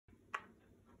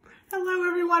Hello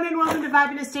everyone and welcome to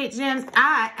Vibe and Estate Gems.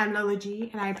 I am Lola G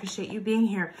and I appreciate you being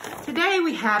here. Today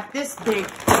we have this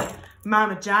big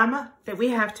mama jama that we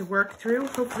have to work through.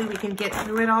 Hopefully we can get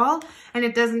through it all and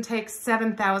it doesn't take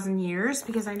 7,000 years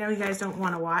because I know you guys don't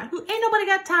want to watch. Ain't nobody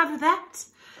got time for that.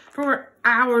 For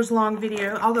hours long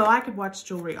video, although I could watch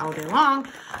jewelry all day long.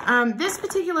 This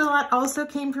particular lot also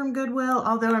came from Goodwill,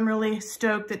 although I'm really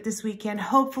stoked that this weekend,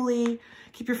 hopefully,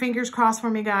 keep your fingers crossed for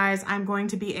me guys, I'm going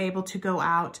to be able to go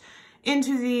out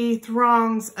into the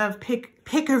throngs of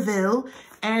Pickerville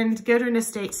and go to an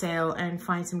estate sale and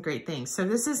find some great things. So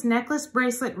this is necklace,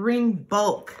 bracelet, ring,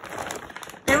 bulk.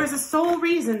 There was a sole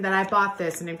reason that I bought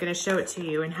this and I'm gonna show it to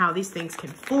you and how these things can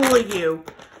fool you.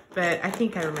 But I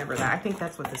think I remember that. I think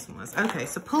that's what this one was. Okay,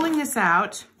 so pulling this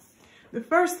out, the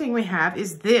first thing we have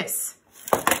is this.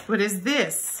 What is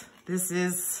this?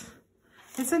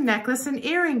 It's a necklace and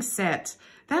earring set.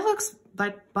 That looks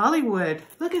like Bollywood.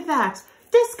 Look at that.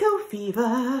 Disco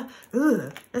fever.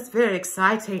 Ooh, that's very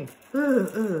exciting.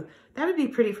 Ooh. That would be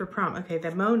pretty for prom. Okay,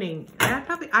 the moaning.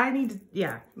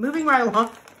 Moving right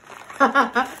along.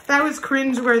 That was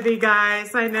cringeworthy,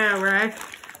 guys. I know, right?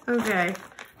 Okay.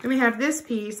 And we have this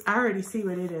piece. I already see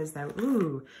what it is though.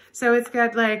 Ooh. So it's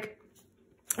got like,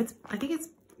 I think it's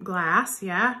glass.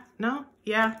 Yeah. No?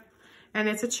 Yeah. And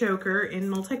it's a choker in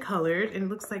multicolored and it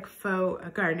looks like faux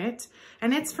garnet.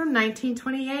 And it's from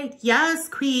 1928. Yes,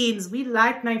 queens. We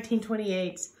like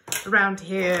 1928 around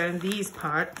here in these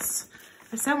parts.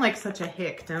 I sound like such a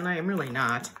hick, don't I? I'm really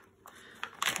not.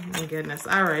 Oh my goodness.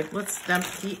 All right. Let's dump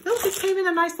the, oh, it came in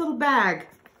a nice little bag.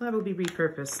 That will be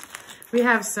repurposed. We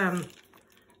have some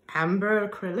amber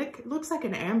acrylic. It looks like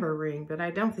an amber ring, but I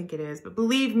don't think it is. But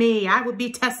believe me, I will be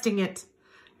testing it.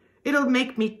 It'll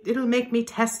make me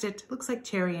test it. Looks like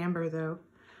cherry amber though.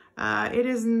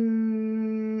 Is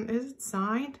it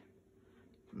signed?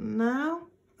 No,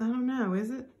 I don't know.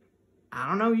 Is it? I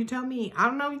don't know. You tell me. I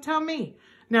don't know. You tell me.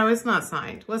 No, it's not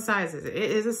signed. What size is it?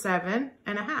 It is a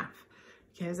 7.5.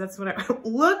 Because that's what I,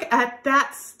 look at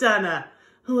that stunner.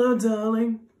 Hello,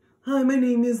 darling. Hi, my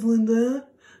name is Linda.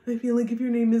 I feel like if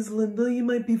your name is Linda, you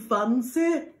might be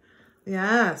fancy.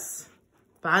 Yes.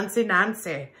 Fancy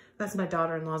Nancy. That's my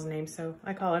daughter-in-law's name, so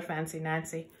I call her Fancy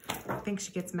Nancy. I think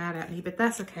she gets mad at me, but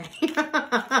that's okay.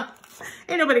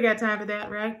 Ain't nobody got time for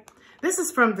that, right? This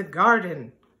is from the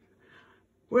garden.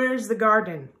 Where's the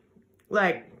garden?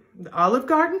 Like, the Olive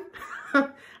Garden?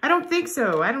 I don't think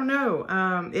so. I don't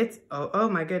know. It's, oh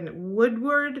my goodness.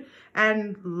 Woodward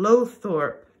and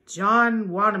Lothorpe. John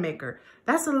Wanamaker.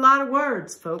 That's a lot of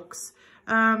words, folks.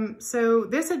 So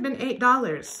this had been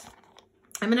 $8.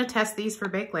 I'm going to test these for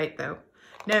Bakelite, though.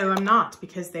 No, I'm not,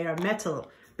 because they are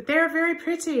metal. But they're very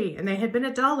pretty, and they had been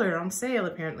 $1 on sale,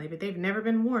 apparently, but they've never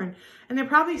been worn. And they're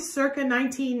probably circa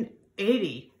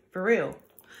 1980, for real.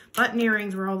 Button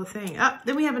earrings were all the thing. Oh,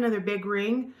 then we have another big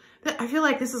ring. I feel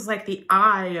like this is like the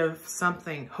eye of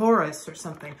something. Horus or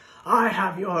something. I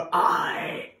have your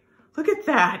eye. Look at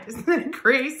that. Isn't that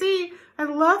crazy? I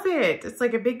love it. It's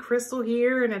like a big crystal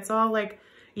here and it's all like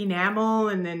enamel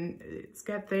and then it's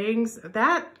got things.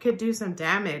 That could do some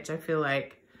damage, I feel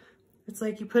like. It's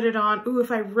like you put it on. Ooh,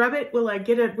 if I rub it, will I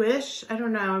get a wish? I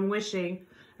don't know. I'm wishing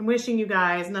you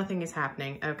guys nothing is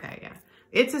happening. Okay, yeah.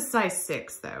 It's a size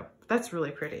 6 though. That's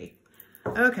really pretty.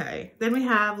 Okay, then we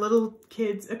have little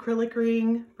kids acrylic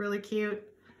ring. Really cute.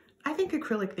 I think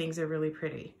acrylic things are really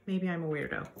pretty. Maybe I'm a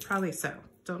weirdo. Probably so.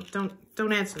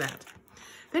 Don't answer that.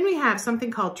 Then we have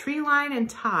something called Tree Line and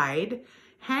Tide,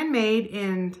 handmade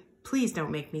in, please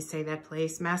don't make me say that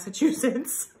place,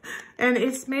 Massachusetts. And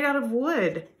it's made out of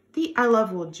wood. I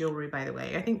love wood jewelry, by the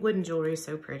way. I think wooden jewelry is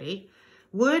so pretty.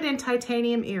 Wood and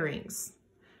titanium earrings.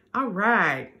 All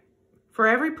right. For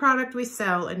every product we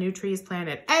sell, a new tree is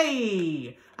planted.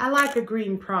 Hey, I like a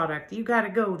green product. You got to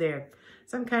go there.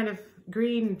 Some kind of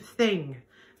green thing.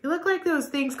 They look like those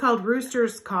things called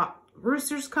rooster's comb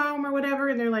or whatever,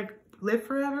 and they're like live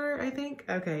forever, I think.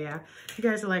 Okay, yeah. You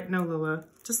guys are like, no, Lola,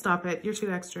 just stop it. You're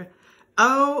too extra.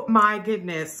 Oh my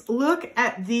goodness. Look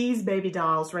at these baby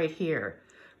dolls right here.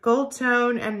 Gold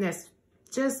tone and this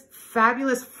just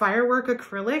fabulous firework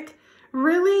acrylic.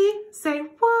 Really? Say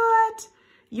what?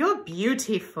 You're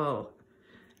beautiful.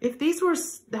 If these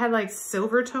had like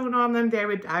silver tone on them,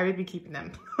 I would be keeping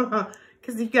them.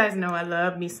 Because you guys know I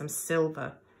love me some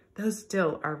silver. Those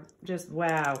still are just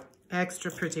wow.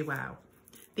 Extra pretty, wow.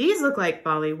 These look like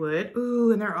Bollywood.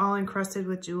 Ooh, and they're all encrusted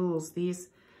with jewels. These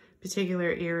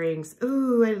particular earrings.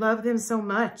 Ooh, I love them so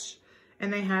much.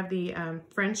 And they have the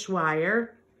French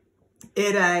wire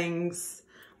earrings.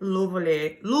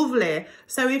 Lovely, lovely.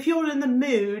 So if you're in the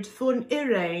mood for an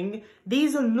earring,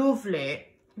 these are lovely,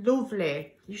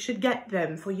 lovely. You should get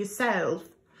them for yourself.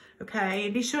 Okay,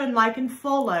 and be sure and like and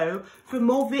follow for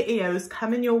more videos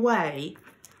coming your way.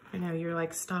 I know you're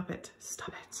like, stop it,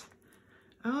 stop it.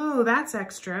 Oh, that's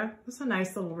extra. That's a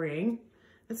nice little ring.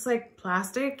 It's like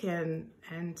plastic and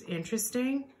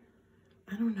interesting.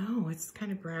 I don't know, it's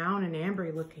kind of brown and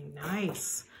ambery looking.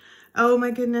 Nice. Oh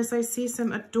my goodness, I see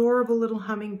some adorable little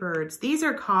hummingbirds. These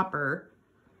are copper,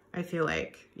 I feel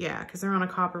like. Yeah, because they're on a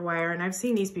copper wire, and I've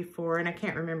seen these before, and I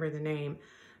can't remember the name.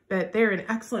 But they're in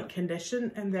excellent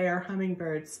condition, and they are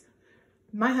hummingbirds.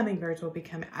 My hummingbirds will be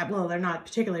coming, well, they're not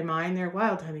particularly mine, they're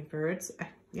wild hummingbirds,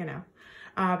 you know.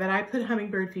 But I put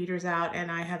hummingbird feeders out,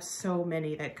 and I have so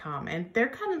many that come, and they're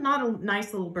kind of not a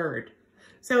nice little bird.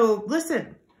 So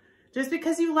listen, just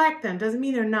because you like them doesn't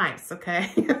mean they're nice, okay?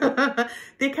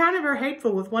 They kind of are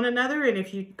hateful with one another, and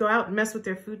if you go out and mess with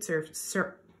their food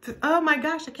source, oh my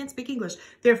gosh, I can't speak English.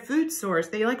 Their food source,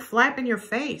 they like flap in your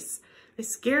face. They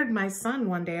scared my son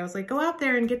one day. I was like, go out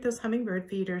there and get those hummingbird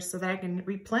feeders so that I can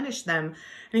replenish them. And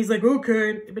he's like,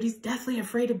 okay, but he's deathly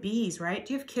afraid of bees, right?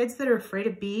 Do you have kids that are afraid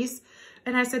of bees?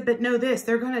 And I said, but know this,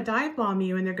 they're gonna dive bomb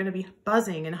you and they're gonna be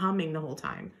buzzing and humming the whole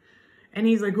time. And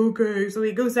he's like, okay. So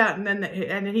he goes out and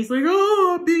then he's like,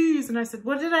 oh, bees. And I said,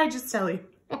 what did I just tell you?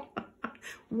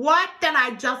 What did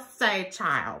I just say,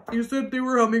 child? You said they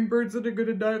were hummingbirds that are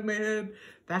gonna die in my head.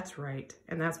 That's right.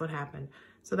 And that's what happened.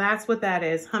 So that's what that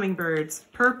is, hummingbirds.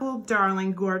 Purple,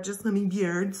 darling, gorgeous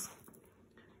hummingbirds.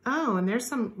 Oh, and there's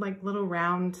some like little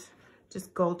round,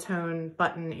 just gold tone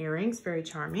button earrings, very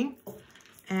charming.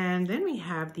 And then we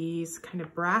have these kind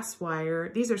of brass wire.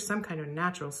 These are some kind of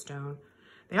natural stone.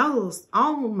 They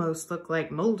almost look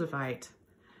like moldavite.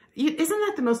 Isn't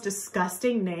that the most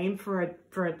disgusting name for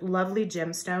a lovely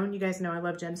gemstone? You guys know I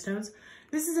love gemstones.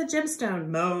 This is a gemstone,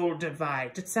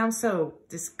 moldavite. It sounds so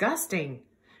disgusting.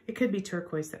 It could be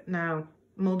turquoise. No,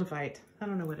 moldavite. I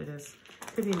don't know what it is.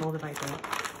 It could be moldavite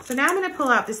though. So now I'm going to pull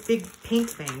out this big pink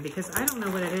thing because I don't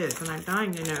know what it is and I'm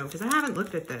dying to know because I haven't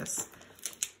looked at this.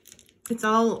 It's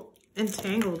all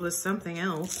entangled with something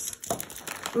else.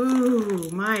 Ooh,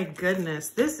 my goodness.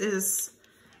 This is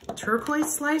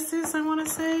turquoise slices, I want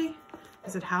to say.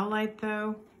 Is it howlite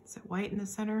though? Is it white in the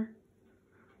center?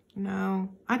 No,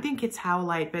 I think it's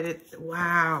howlite, but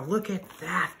wow, look at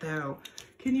that though.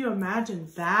 Can you imagine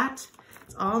that?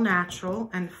 It's all natural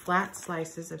and flat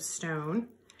slices of stone.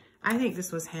 I think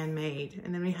this was handmade.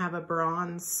 And then we have a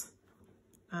bronze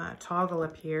toggle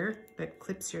up here that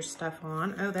clips your stuff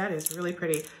on. Oh, that is really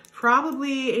pretty.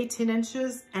 Probably 18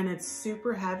 inches and it's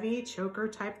super heavy, choker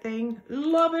type thing.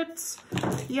 Love it.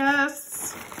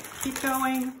 Yes. Keep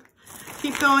going.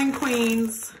 Keep going,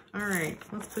 queens. All right,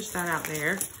 let's push that out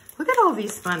there. Look at all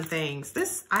these fun things.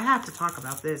 I have to talk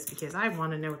about this because I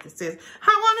want to know what this is. I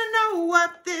want to know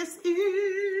what this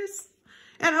is.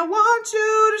 And I want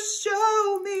you to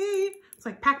show me. It's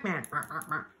like Pac-Man.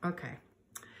 Okay.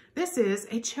 This is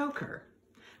a choker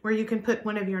where you can put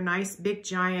one of your nice big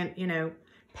giant, you know,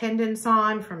 pendants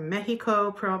on from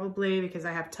Mexico probably because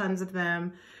I have tons of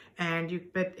them.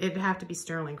 But it'd have to be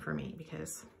sterling for me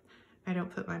because I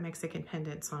don't put my Mexican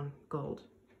pendants on gold.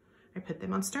 I put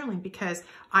them on sterling because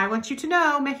I want you to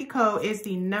know Mexico is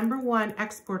the #1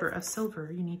 exporter of silver.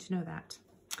 You need to know that.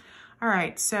 All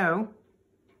right, so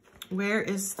where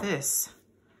is this?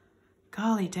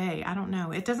 Golly day, I don't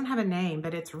know. It doesn't have a name,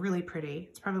 but it's really pretty.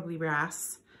 It's probably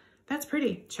brass. That's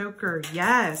pretty. Choker,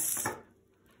 yes.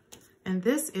 And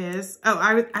this is, oh,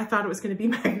 I thought it was going to be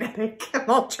magnetic. I'm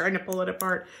all trying to pull it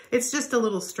apart. It's just a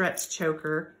little stretch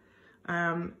choker.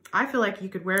 I feel like you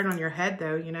could wear it on your head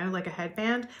though, you know, like a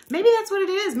headband. Maybe that's what it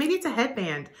is. Maybe it's a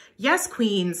headband. Yes,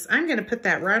 queens. I'm going to put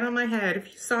that right on my head.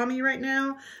 If you saw me right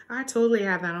now, I totally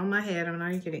have that on my head. I'm not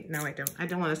even kidding. No, I don't. I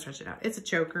don't want to stretch it out. It's a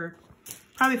choker.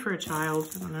 Probably for a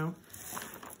child. I don't know.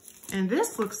 And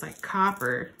this looks like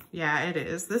copper. Yeah, it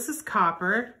is. This is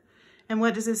copper. And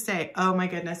what does it say? Oh my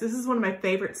goodness. This is one of my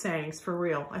favorite sayings for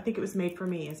real. I think it was made for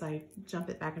me as I jump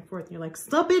it back and forth. And you're like,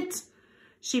 stop it.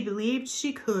 She believed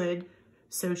she could,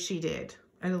 so she did.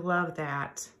 I love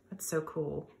that. That's so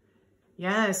cool.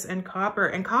 Yes, and copper.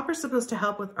 And copper's supposed to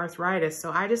help with arthritis,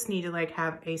 so I just need to like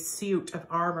have a suit of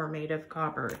armor made of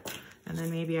copper. And then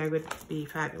maybe I would be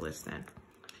fabulous then.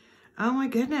 Oh my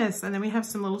goodness. And then we have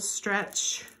some little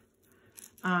stretch,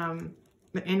 in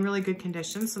really good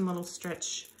condition, some little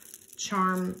stretch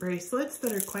charm bracelets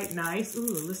that are quite nice.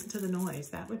 Ooh, listen to the noise.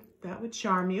 That would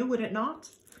charm you, would it not?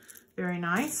 Very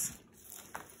nice.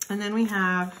 And then we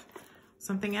have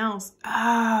something else.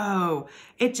 Oh,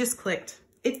 it just clicked.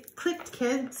 It clicked,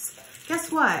 kids. Guess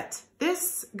what?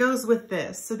 This goes with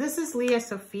this. So this is Leah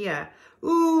Sophia.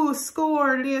 Ooh,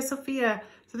 score, Leah Sophia.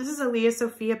 So this is a Leah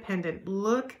Sophia pendant.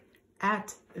 Look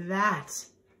at that.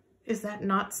 Is that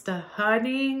not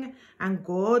stunning and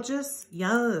gorgeous?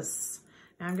 Yes.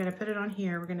 Now I'm gonna put it on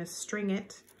here. We're gonna string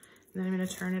it. And then I'm gonna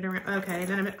turn it around. Okay,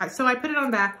 then so I put it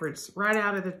on backwards, just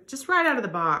right out of the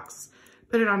box.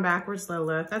 Put it on backwards,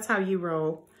 Lola. That's how you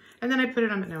roll. And then I put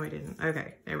it on, no I didn't.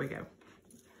 Okay, there we go.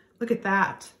 Look at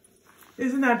that.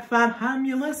 Isn't that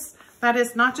fantabulous? That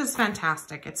is not just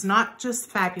fantastic. It's not just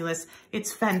fabulous.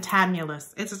 It's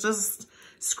fantabulous. It's just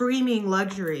screaming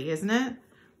luxury, isn't it?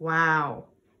 Wow.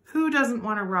 Who doesn't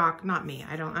want to rock? Not me.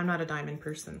 I'm not a diamond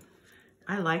person.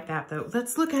 I like that though.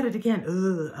 Let's look at it again.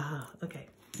 Okay,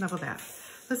 enough of that.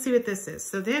 Let's see what this is.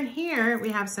 So then here we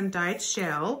have some dyed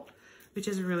shell, which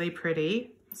is really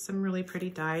pretty. Some really pretty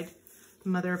dyed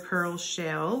mother of pearl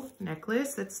shell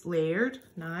necklace that's layered.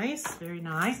 Nice, very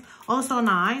nice. Also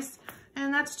nice.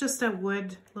 And that's just a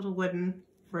little wooden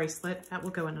bracelet. That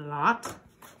will go in a lot.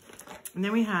 And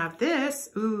then we have this.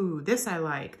 Ooh, this I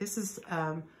like. This is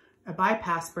a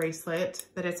bypass bracelet,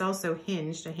 but it's also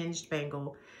hinged, a hinged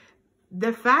bangle.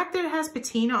 The fact that it has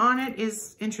patina on it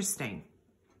is interesting.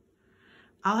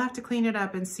 I'll have to clean it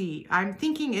up and see. I'm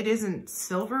thinking it isn't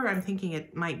silver. I'm thinking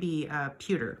it might be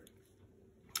pewter.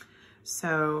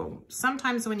 So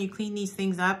sometimes when you clean these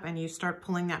things up and you start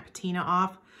pulling that patina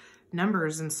off,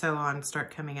 numbers and so on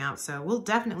start coming out. So we'll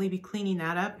definitely be cleaning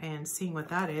that up and seeing what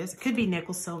that is. It could be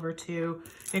nickel silver too.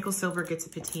 Nickel silver gets a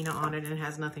patina on it and it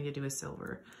has nothing to do with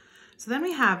silver. So then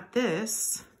we have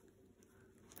this,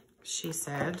 she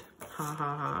said, ha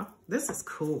ha ha. This is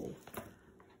cool.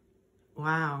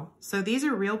 Wow. So these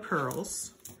are real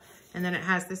pearls. And then it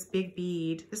has this big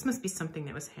bead. This must be something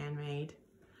that was handmade.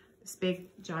 This big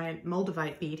giant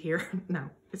moldavite bead here. No,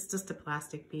 it's just a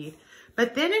plastic bead.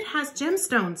 But then it has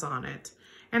gemstones on it.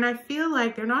 And I feel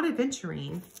like they're not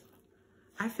aventurine.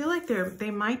 I feel like they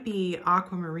might be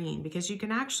aquamarine because you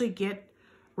can actually get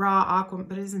raw aqua,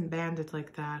 but it isn't banded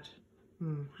like that.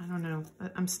 I don't know.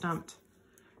 I'm stumped.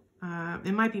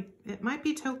 It might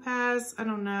be topaz. I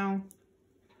don't know.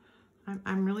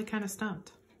 I'm really kind of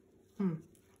stumped.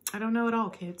 I don't know at all,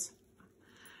 kids.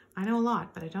 I know a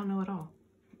lot, but I don't know at all.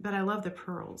 But I love the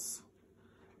pearls.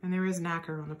 And there is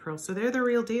nacre on the pearls. So they're the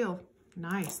real deal.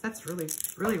 Nice. That's really,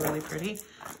 really, really pretty.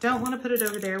 Don't want to put it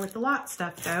over there with the lot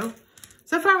stuff, though.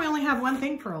 So far, we only have one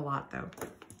thing for a lot, though.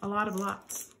 A lot of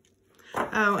lots.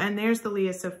 Oh, and there's the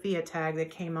Leah Sophia tag that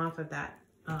came off of that.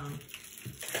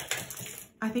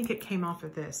 I think it came off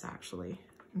of this, actually.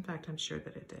 In fact, I'm sure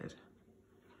that it did.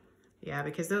 Yeah,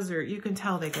 because those are, you can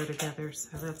tell they go together,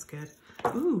 so that's good.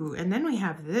 Ooh, and then we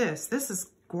have this. This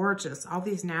is gorgeous. All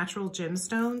these natural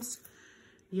gemstones.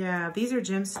 Yeah, these are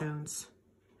gemstones.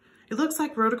 It looks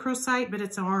like rhodochrosite, but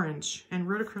it's orange. And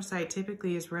rhodochrosite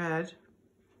typically is red.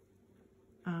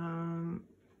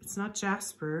 It's not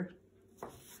jasper.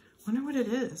 Wonder what it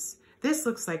is. This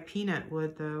looks like peanut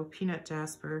wood, though. Peanut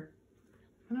jasper.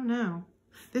 I don't know.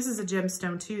 This is a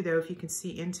gemstone, too, though, if you can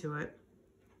see into it.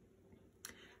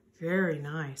 Very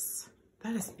nice.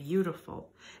 That is beautiful.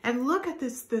 And look at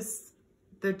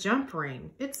the jump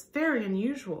ring. It's very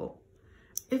unusual.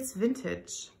 It's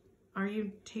vintage. Are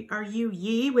you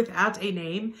ye without a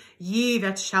name? Ye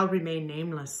that shall remain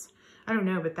nameless. I don't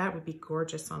know, but that would be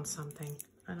gorgeous on something.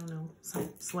 I don't know, some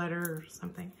sweater or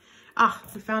something. Ah,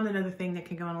 we found another thing that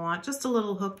can go on a lot. Just a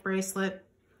little hook bracelet.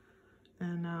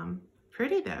 And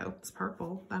pretty though, it's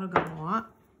purple. That'll go on a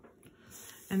lot.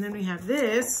 And then we have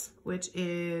this, which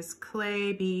is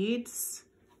clay beads.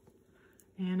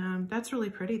 And that's really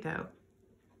pretty though.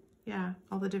 Yeah,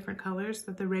 all the different colors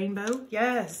of the rainbow.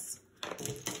 Yes.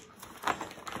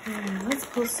 And let's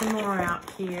pull some more out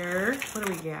here. What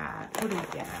do we got? What do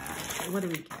we got? What do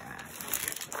we got?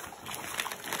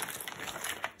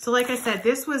 So like I said,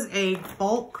 this was a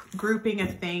bulk grouping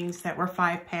of things that were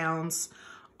 5 pounds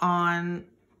on,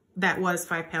 that was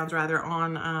 5 pounds rather,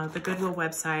 on the Goodwill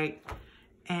website.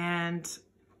 And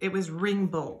it was ring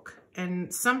bulk.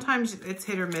 And sometimes it's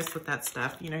hit or miss with that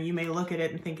stuff. You know, you may look at it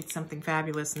and think it's something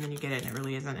fabulous and then you get it and it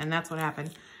really isn't. And that's what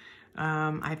happened,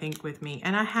 I think, with me.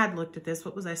 And I had looked at this.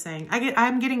 What was I saying?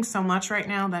 I'm getting so much right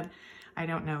now that I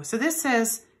don't know. So this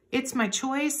says, it's my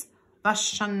choice,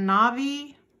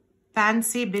 Vaishnavi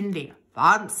Fancy Bindi.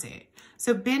 Fancy.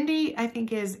 So bindi, I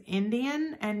think, is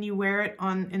Indian, and you wear it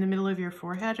in the middle of your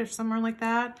forehead or somewhere like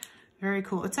that. Very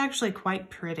cool. It's actually quite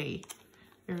pretty.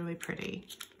 Really pretty.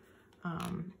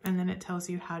 And then it tells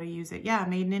you how to use it. Yeah,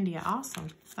 made in India. Awesome.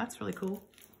 That's really cool.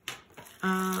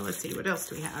 Let's see, what else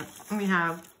do we have? We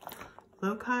have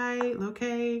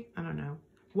Loci, I don't know.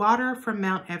 Water from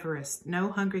Mount Everest.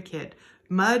 No Hungry Kid.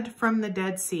 Mud from the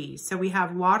Dead Sea. So we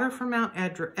have water from Mount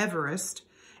Everest,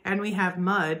 and we have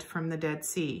mud from the Dead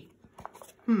Sea.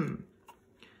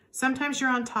 Sometimes you're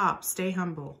on top, stay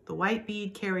humble. The white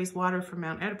bead carries water from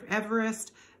Mount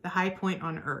Everest, the high point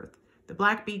on Earth. The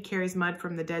black bead carries mud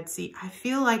from the Dead Sea. I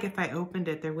feel like if I opened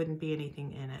it, there wouldn't be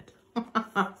anything in it.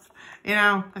 You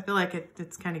know, I feel like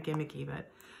it's kind of gimmicky, but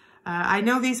I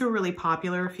know these were really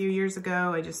popular a few years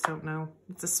ago. I just don't know.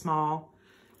 It's a small.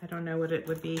 I don't know what it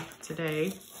would be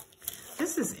today.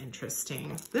 This is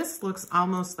interesting. This looks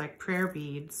almost like prayer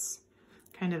beads,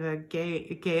 kind of a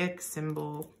Gaelic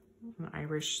symbol, an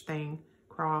Irish thing,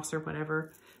 cross or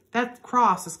whatever. That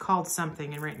cross is called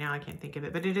something, and right now I can't think of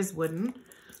it, but it is wooden.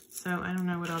 So I don't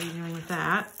know what I'll be doing with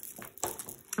that.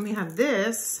 And we have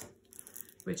this,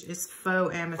 which is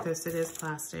faux amethyst. It is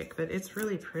plastic, but it's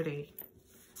really pretty.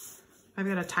 I've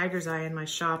got a tiger's eye in my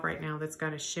shop right now that's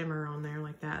got a shimmer on there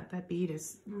like that. That bead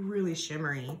is really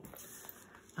shimmery.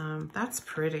 That's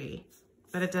pretty,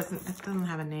 but it doesn't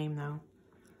have a name though.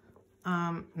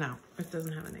 No, it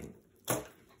doesn't have a name.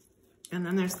 And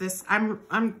then there's this,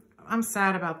 I'm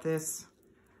sad about this,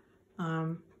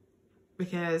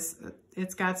 because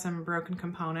it's got some broken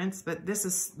components, but this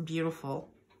is beautiful.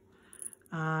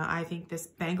 I think this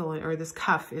bangle or this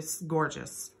cuff is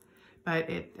gorgeous, but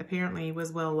it apparently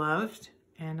was well loved,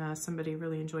 and somebody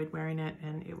really enjoyed wearing it,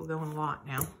 and it will go in a lot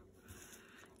now.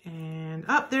 And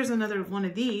there's another one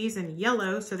of these in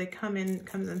yellow. So they comes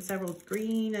in several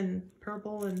green and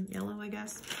purple and yellow, I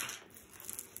guess.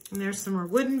 And there's some more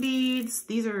wooden beads.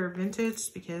 These are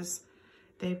vintage because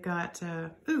they've got,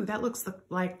 ooh, that looks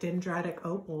like dendritic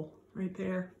opal right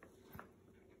there.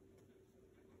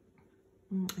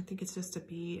 I think it's just a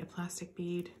plastic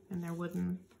bead, and they're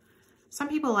wooden. Some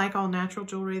people like all natural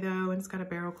jewelry though, and it's got a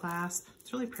barrel clasp.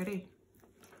 It's really pretty.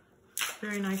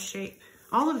 Very nice shape.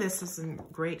 All of this is in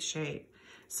great shape.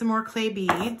 Some more clay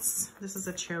beads. This is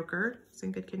a choker. It's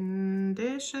in good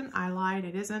condition. I lied,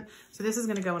 it isn't. So this is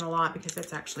gonna go in a lot because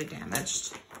it's actually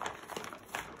damaged.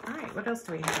 All right, what else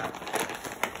do we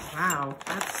have? Wow,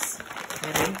 that's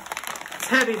heavy. It's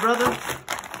heavy, brother.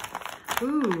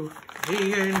 Ooh,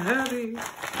 he ain't heavy.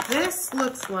 This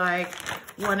looks like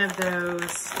one of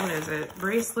those, what is it?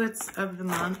 Bracelets of the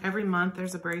month. Every month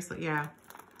there's a bracelet. Yeah,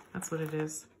 that's what it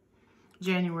is.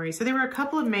 January. So there were a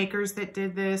couple of makers that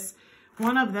did this.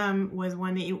 One of them was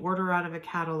one that you order out of a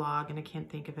catalog, and I can't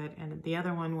think of it. And the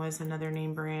other one was another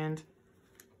name brand.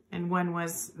 And one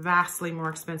was vastly more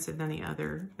expensive than the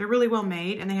other. They're really well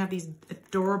made, and they have these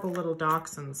adorable little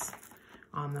dachshunds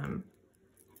on them.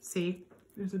 See,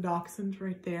 there's a dachshund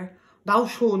right there.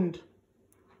 Dachshund.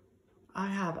 I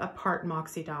have a part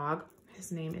Moxie dog.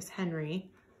 His name is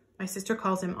Henry. My sister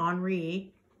calls him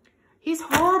Henri. He's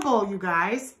horrible, you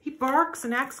guys. He barks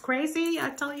and acts crazy. I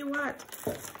tell you what.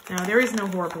 No, there is no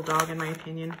horrible dog in my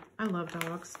opinion. I love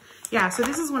dogs. Yeah, so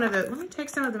this is one of the, let me take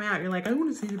some of them out. You're like, I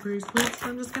want to see the bracelets.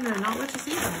 I'm just gonna not let you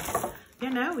see them. Yeah,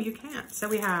 no, you can't. So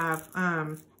we have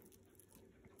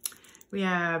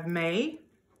May,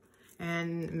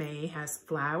 and May has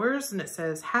flowers, and it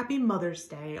says Happy Mother's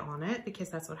Day on it because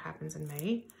that's what happens in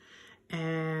May.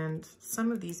 And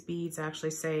some of these beads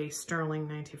actually say Sterling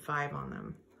 925 on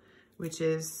them, which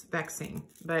is vexing.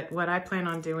 But what I plan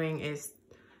on doing is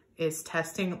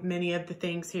testing many of the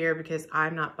things here because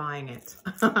I'm not buying it.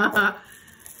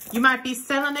 You might be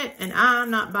selling it and I'm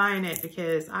not buying it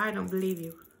because I don't believe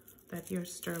you that you're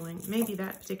sterling. Maybe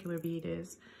that particular bead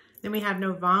is. Then we have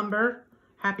November.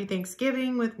 Happy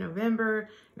Thanksgiving with November.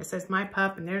 And it says my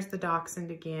pup, and there's the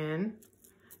dachshund again.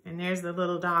 And there's the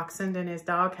little dachshund in his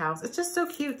doghouse. It's just so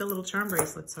cute, the little charm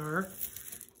bracelets are.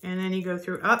 And then you go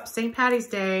through St. Patty's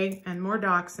Day and more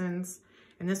dachshunds.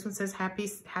 And this one says Happy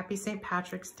St.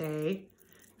 Patrick's Day.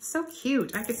 So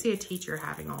cute. I could see a teacher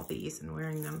having all these and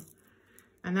wearing them.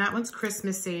 And that one's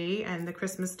Christmassy, and the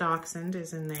Christmas dachshund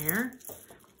is in there.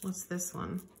 What's this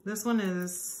one? This one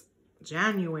is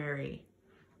January,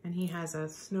 and he has a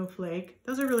snowflake.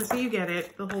 Those are really, so you get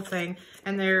it, the whole thing.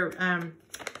 And they're,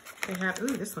 they have,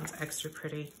 ooh, this one's extra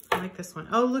pretty. I like this one.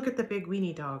 Oh, look at the big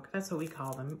weenie dog. That's what we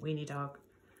call them, weenie dog.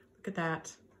 Look at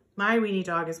that. My weenie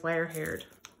dog is wire-haired,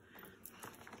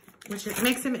 which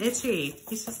makes him itchy.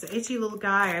 He's just an itchy little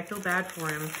guy. I feel bad for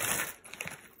him.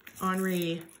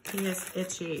 Henri, he is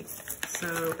itchy.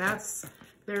 So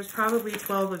there's probably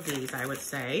 12 of these, I would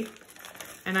say.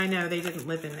 And I know they didn't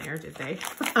live in there, did they?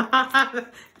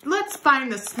 Let's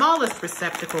find the smallest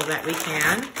receptacle that we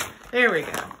can. There we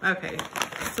go. Okay,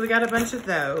 so we got a bunch of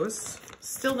those.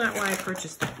 Still not why I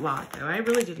purchased a lot, though. I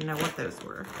really didn't know what those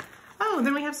were. Oh, and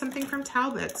then we have something from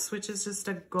Talbot's, which is just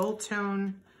a gold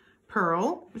tone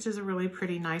pearl, which is a really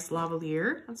pretty nice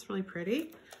lavalier. That's really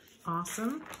pretty.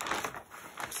 Awesome.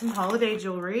 Some holiday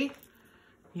jewelry.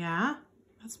 Yeah,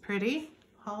 that's pretty.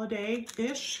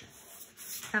 Holiday-ish.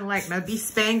 Kind of like my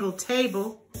bespangled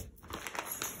table.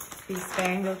 these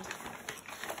bangles.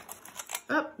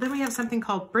 Oh, then we have something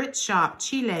called Brit Shop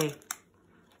Chile.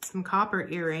 Some copper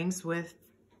earrings with,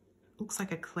 looks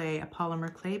like a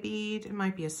polymer clay bead. It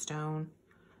might be a stone.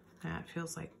 Yeah, it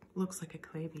feels like, looks like a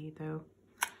clay bead though.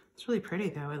 It's really pretty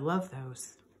though. I love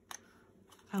those.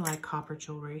 I like copper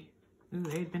jewelry. Ooh,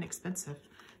 they've been expensive.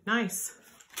 Nice.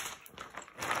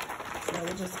 So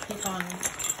we'll just keep on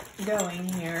going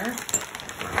here.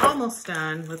 We're almost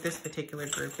done with this particular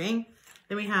grouping.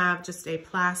 Then we have just a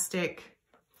plastic,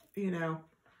 you know,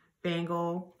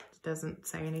 bangle. It doesn't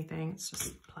say anything. It's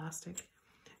just plastic.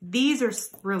 These are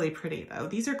really pretty though.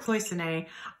 These are cloisonné.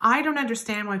 I don't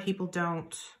understand why people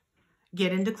don't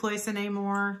get into cloisonné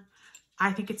more.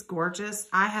 I think it's gorgeous.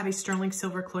 I have a sterling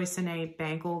silver cloisonné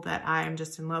bangle that I am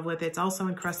just in love with. It's also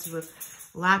encrusted with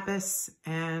lapis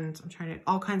and I'm trying to,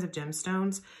 all kinds of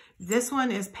gemstones. This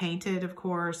one is painted, of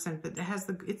course, and it has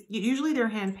usually they're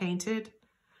hand painted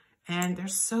and they're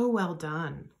so well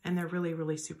done and they're really,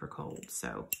 really super cold.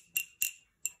 So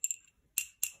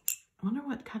I wonder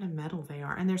what kind of metal they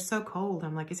are. And they're so cold.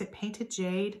 I'm like, is it painted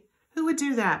jade? Who would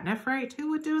do that? Nephrite? Who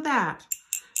would do that?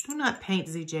 Do not paint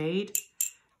the jade.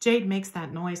 Jade makes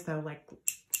that noise though, like,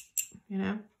 you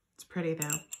know, it's pretty though.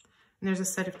 And there's a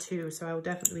set of 2, so I will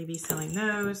definitely be selling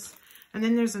those. And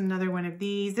then there's another one of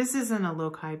these. This isn't a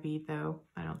loci bead though,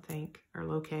 I don't think, or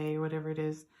loci or whatever it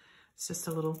is. It's just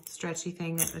a little stretchy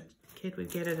thing that a kid would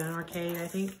get at an arcade, I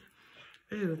think.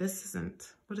 Ooh, this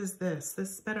isn't, what is this?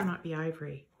 This better not be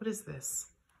ivory. What is this?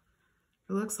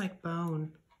 It looks like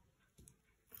bone.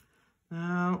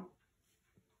 No,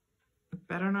 it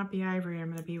better not be ivory.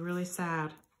 I'm gonna be really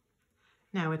sad.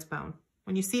 No, it's bone.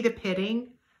 When you see the pitting,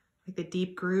 like the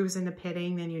deep grooves in the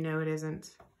pitting, then you know it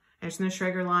isn't. There's no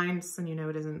Schreger lines, and you know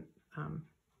it isn't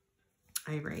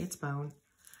ivory. It's bone.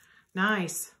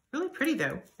 Nice. Really pretty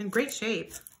though, in great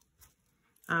shape.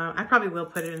 I probably will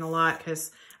put it in a lot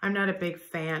because I'm not a big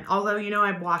fan. Although, you know,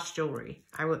 I've washed jewelry.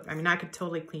 I mean, I could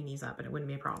totally clean these up and it wouldn't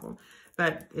be a problem.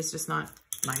 But it's just not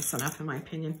nice enough in my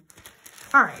opinion.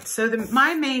 All right, so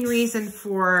my main reason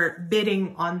for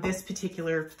bidding on this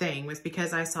particular thing was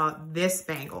because I saw this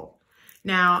bangle.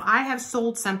 Now, I have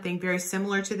sold something very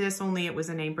similar to this, only it was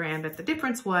a name brand, but the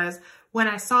difference was when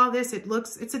I saw this,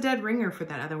 it's a dead ringer for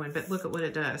that other one, but look at what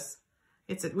it does.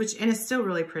 And it's still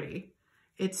really pretty.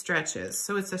 It stretches,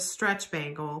 so it's a stretch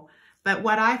bangle. But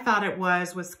what I thought it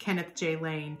was Kenneth J.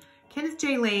 Lane. Kenneth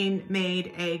J. Lane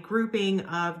made a grouping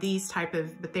of these type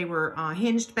of, but they were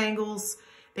hinged bangles.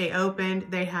 They opened,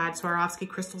 they had Swarovski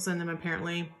crystals in them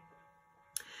apparently.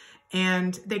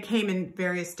 And they came in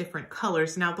various different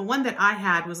colors. Now the one that I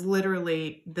had was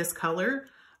literally this color.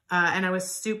 And I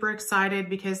was super excited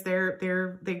because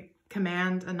they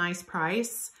command a nice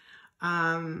price.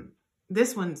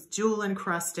 This one's jewel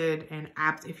encrusted and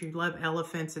if you love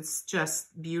elephants, it's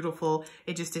just beautiful.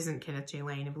 It just isn't Kenneth J.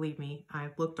 Lane. And believe me,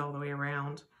 I've looked all the way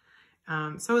around.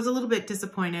 So I was a little bit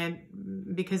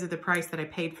disappointed because of the price that I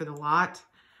paid for the lot.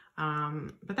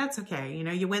 But that's okay. You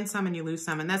know, you win some and you lose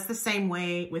some. And that's the same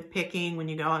way with picking when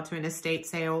you go out to an estate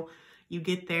sale. You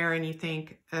get there and you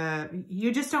think,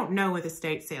 you just don't know with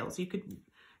estate sales. You could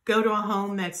go to a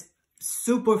home that's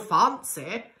super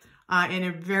fancy in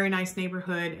a very nice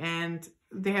neighborhood and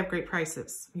they have great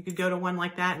prices. You could go to one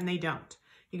like that and they don't.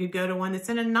 You could go to one that's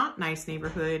in a not nice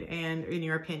neighborhood and in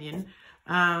your opinion,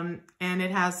 and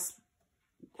it has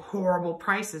horrible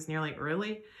prices and you're like,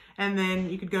 really? And then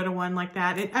you could go to one like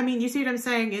that. I mean, you see what I'm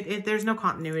saying? There's no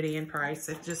continuity in price.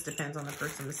 It just depends on the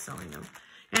person who's selling them.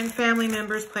 And family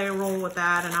members play a role with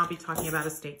that. And I'll be talking about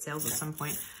estate sales at some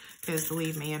point. Because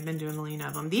believe me, I've been doing a million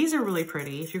of them. These are really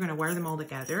pretty. If you're going to wear them all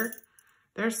together,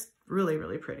 they're really,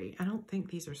 really pretty. I don't think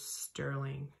these are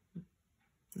sterling.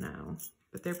 No,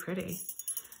 but they're pretty.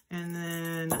 And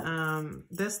then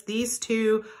these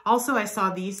two. Also, I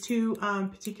saw these two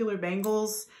particular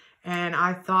bangles. And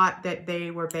I thought that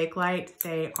they were Bakelite.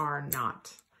 They are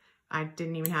not. I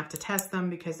didn't even have to test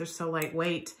them because they're so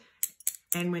lightweight.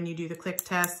 And when you do the click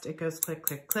test, it goes click,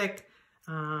 click, click.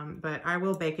 But I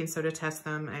will baking soda test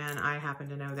them. And I happen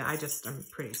to know that I'm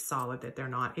pretty solid that they're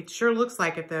not. It sure looks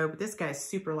like it though, but this guy's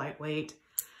super lightweight.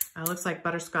 Looks like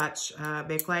butterscotch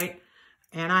Bakelite.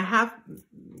 And I have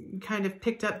kind of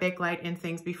picked up Bakelite in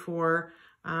things before.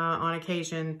 On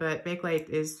occasion, but Bakelite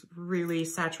is really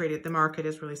saturated. The market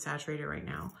is really saturated right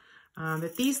now.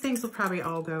 But these things will probably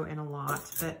all go in a lot.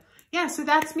 But yeah, so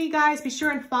that's me, guys. Be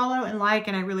sure and follow and like,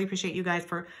 and I really appreciate you guys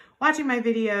for watching my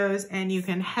videos. And you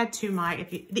can head to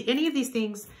any of these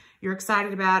things you're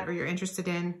excited about or you're interested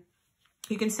in,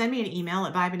 you can send me an email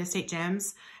at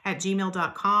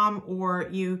vibeandestategems@gmail.com, or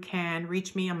you can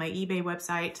reach me on my eBay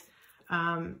website.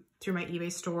 through my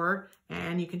eBay store,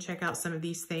 and you can check out some of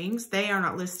these things. They are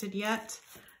not listed yet,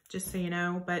 just so you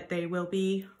know, but they will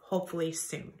be hopefully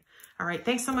soon. All right,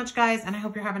 thanks so much, guys, and I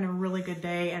hope you're having a really good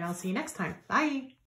day, and I'll see you next time. Bye.